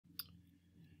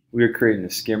We are creating the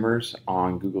skimmers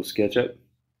on Google SketchUp.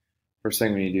 First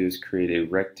thing we need to do is create a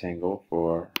rectangle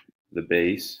for the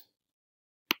base.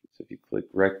 So if you click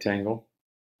rectangle,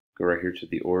 go right here to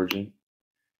the origin,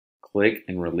 click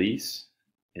and release,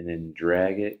 and then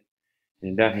drag it.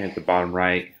 And down here at the bottom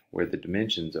right where the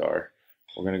dimensions are,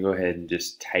 we're going to go ahead and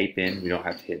just type in. We don't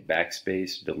have to hit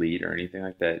backspace, delete, or anything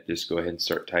like that. Just go ahead and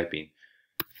start typing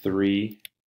 3,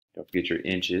 don't forget your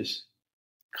inches,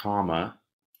 comma,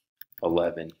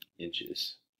 11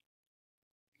 inches.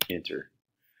 Enter.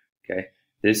 Okay.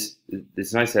 It's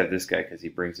nice to have this guy because he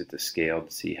brings it to scale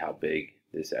to see how big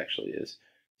this actually is.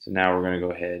 So now we're going to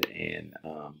go ahead and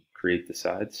create the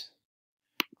sides.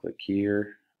 Click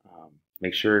here.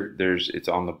 Make sure it's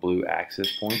on the blue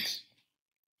axis points.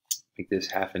 Make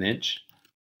this 1/2 inch.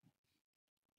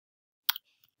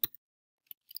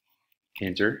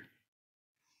 Enter.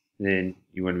 Then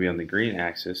you want to be on the green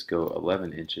axis, go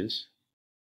 11 inches.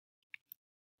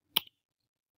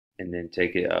 And then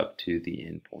take it up to the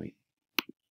end point.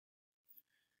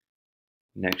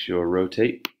 Next you'll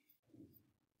rotate.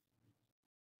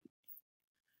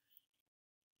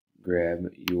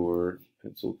 Grab your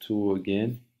pencil tool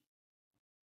again.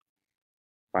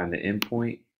 Find the end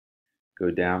point. Go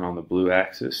down on the blue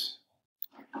axis.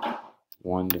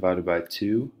 1 divided by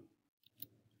 2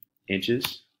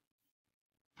 inches.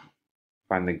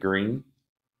 Find the green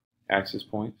axis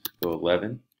point. Go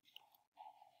 11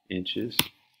 inches.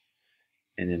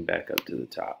 And then back up to the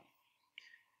top.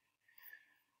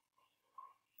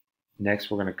 Next,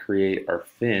 we're going to create our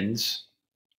fins.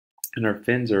 And our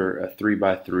fins are a 3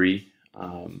 by 3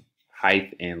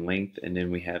 height and length. And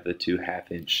then we have the 2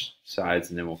 1/2 inch sides,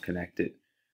 and then we'll connect it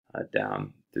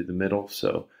down through the middle.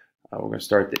 So we're going to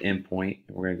start the end point,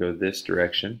 and we're going to go this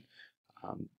direction.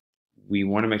 We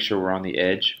want to make sure we're on the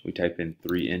edge. We type in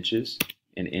 3 inches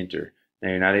and enter. Now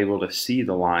you're not able to see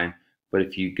the line, but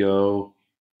if you go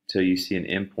till you see an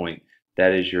end point,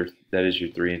 that is your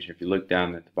 3 inch. If you look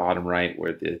down at the bottom right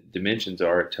where the dimensions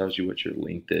are, it tells you what your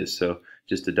length is. So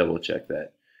just to double check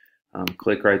that.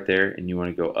 Click right there, and you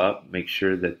want to go up. Make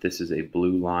sure that this is a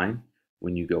blue line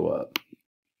when you go up.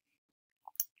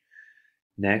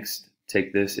 Next,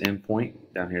 take this end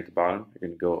point down here at the bottom. You're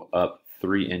going to go up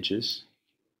 3 inches.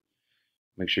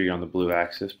 Make sure you're on the blue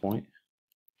axis point.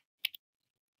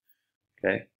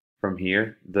 Okay. From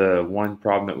here, the one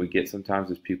problem that we get sometimes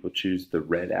is people choose the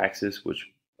red axis, which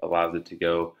allows it to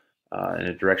go in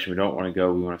a direction we don't want to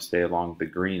go. We want to stay along the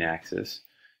green axis.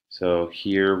 So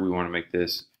here we want to make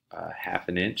this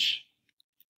 1/2 inch.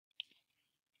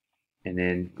 And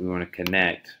then we want to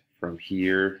connect from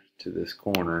here to this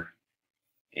corner,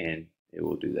 and it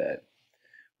will do that.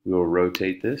 We will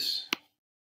rotate this.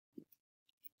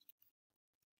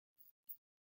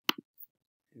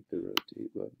 Hit the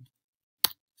rotate button.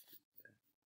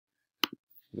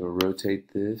 We'll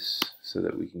rotate this so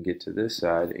that we can get to this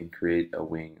side and create a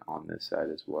wing on this side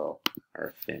as well, or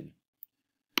a fin.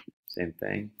 Same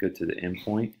thing, go to the end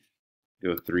point,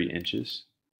 go 3 inches.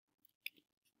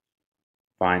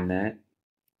 Find that.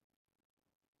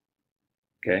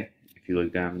 Okay, if you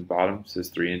look down at the bottom, it says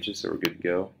 3 inches, so we're good to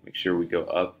go. Make sure we go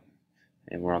up,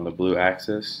 and we're on the blue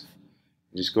axis.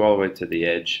 Just go all the way to the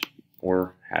edge,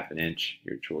 or 1/2 inch,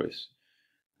 your choice.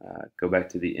 Go back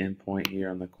to the end point here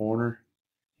on the corner.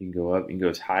 You can go up, you can go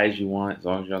as high as you want, as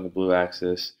long as you're on the blue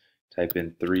axis. Type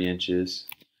in 3 inches.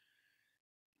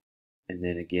 And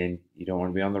then again, you don't want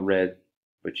to be on the red,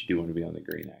 but you do want to be on the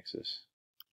green axis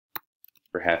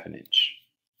for 1/2 inch.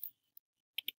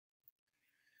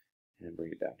 And then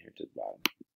bring it down here to the bottom.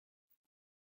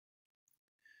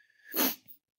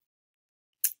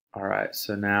 All right,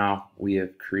 so now we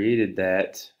have created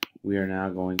that. We are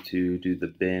now going to do the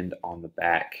bend on the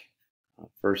back.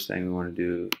 First thing we want to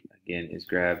do, again, is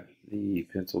grab the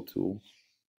pencil tool.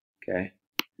 Okay.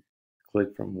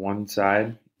 Click from one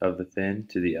side of the fin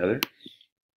to the other.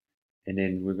 And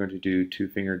then we're going to do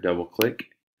 2-finger double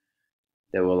click.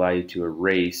 That will allow you to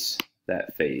erase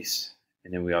that face.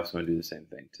 And then we also want to do the same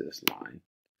thing to this line.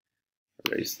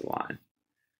 Erase the line.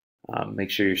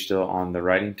 Make sure you're still on the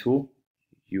writing tool.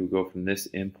 You will go from this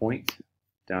end point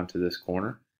down to this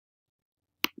corner.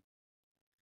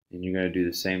 And you're going to do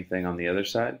the same thing on the other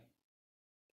side.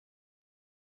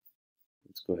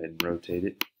 Let's go ahead and rotate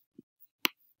it.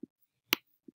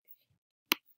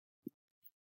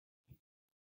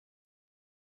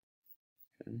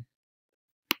 Okay.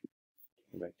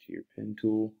 Go back to your pen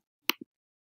tool,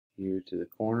 here to the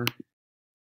corner.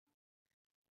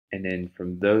 And then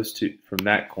from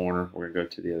that corner, we're going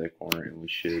to go to the other corner, and we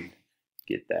should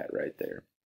get that right there.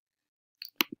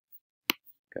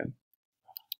 Okay.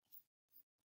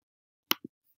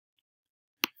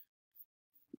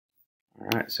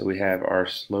 Alright, so we have our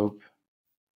slope.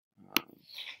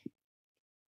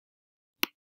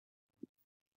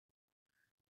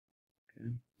 Okay.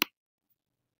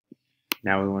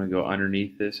 Now we want to go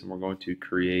underneath this, and we're going to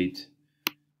create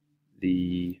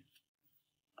the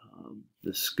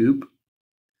scoop.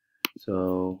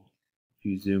 So if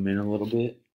you zoom in a little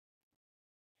bit,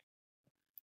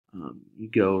 you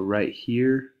go right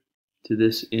here to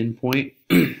this endpoint,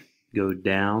 go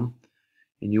down,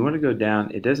 and you want to go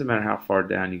down. It doesn't matter how far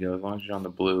down you go as long as you're on the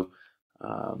blue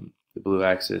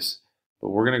axis. But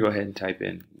we're going to go ahead and type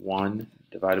in 1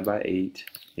 divided by 8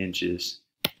 inches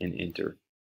and enter.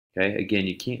 Okay, again,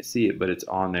 you can't see it, but it's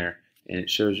on there, and it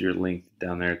shows your length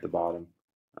down there at the bottom.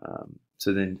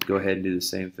 So then go ahead and do the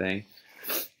same thing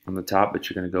on the top, but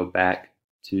you're going to go back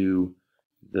to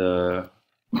the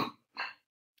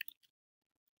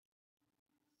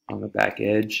on the back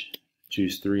edge,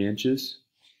 choose 3 inches.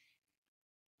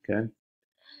 Okay, and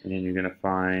then you're going to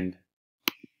find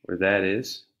where that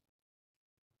is.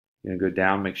 You're going to go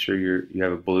down, make sure you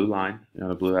have a blue line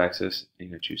on a blue axis, and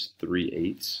you're going to choose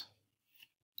 3/8.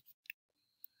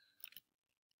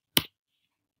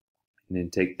 And then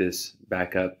take this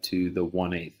back up to the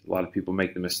 1/8. A lot of people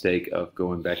make the mistake of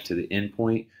going back to the end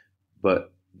point,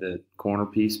 but the corner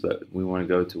piece, but we want to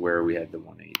go to where we had the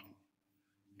 1/8.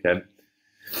 Okay.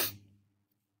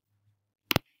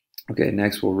 Okay,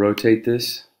 next we'll rotate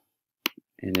this,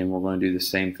 and then we're going to do the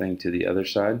same thing to the other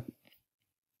side.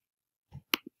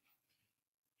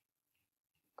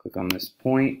 Click on this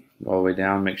point, go all the way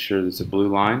down, make sure there's a blue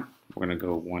line. We're going to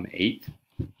go 1/8.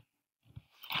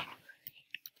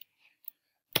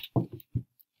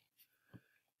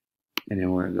 And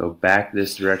then we're going to go back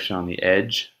this direction on the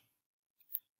edge.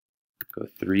 Go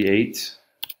 3/8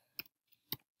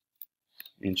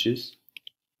 inches.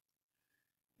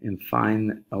 And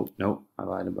find, oh, nope, I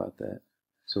lied about that.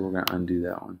 So we're going to undo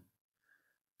that one.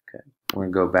 Okay, we're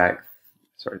going to go back,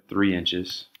 3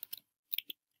 inches.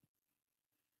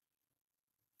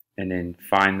 And then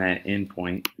find that end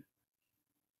point.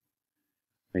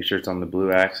 Make sure it's on the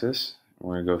blue axis.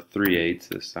 We're going to go 3/8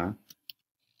 this time.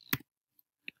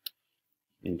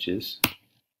 Inches,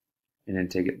 and then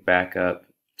take it back up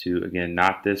to, again,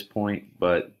 not this point,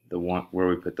 but the one where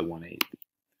we put the 1/8.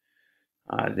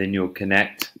 Then you'll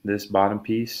connect this bottom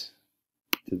piece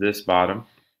to this bottom.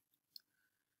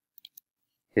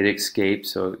 Hit escape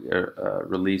so it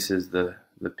releases the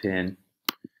pin.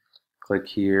 Click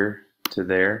here to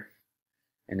there,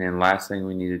 and then last thing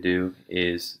we need to do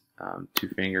is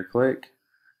 2-finger click,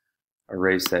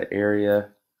 erase that area,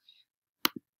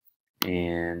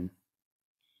 and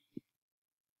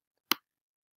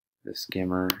the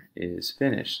skimmer is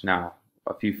finished. Now,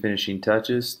 a few finishing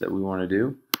touches that we want to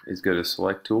do is go to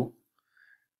Select Tool,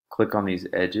 click on these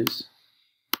edges,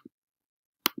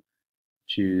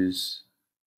 choose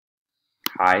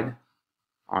Hide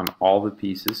on all the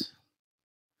pieces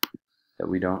that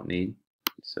we don't need.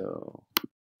 So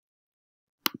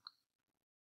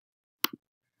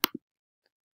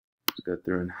let's go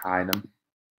through and hide them.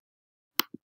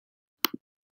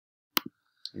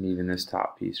 And even this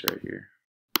top piece right here.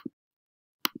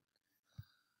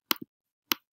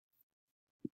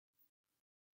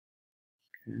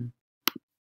 Okay.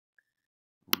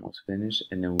 Almost finished,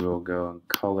 and then we'll go and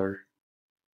color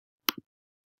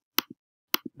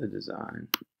the design.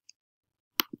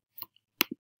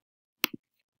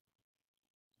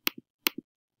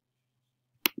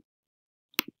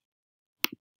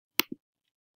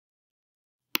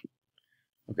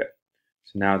 Okay,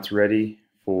 so now it's ready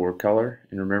for color.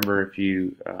 And remember, if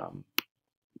you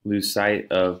lose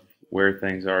sight of where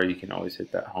things are, you can always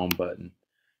hit that home button.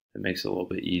 That makes it a little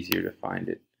bit easier to find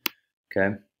it.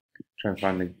 Okay, try and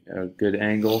find a good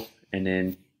angle, and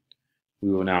then we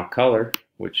will now color,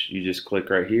 which you just click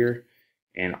right here,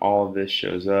 and all of this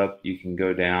shows up. You can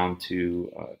go down to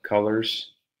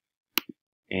colors,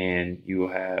 and you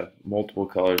will have multiple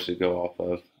colors to go off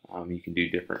of. You can do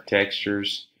different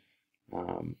textures.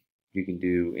 You can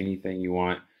do anything you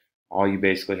want. All you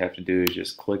basically have to do is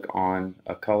just click on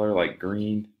a color like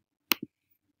green,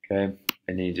 okay,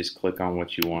 and then you just click on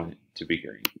what you want it to be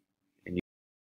green.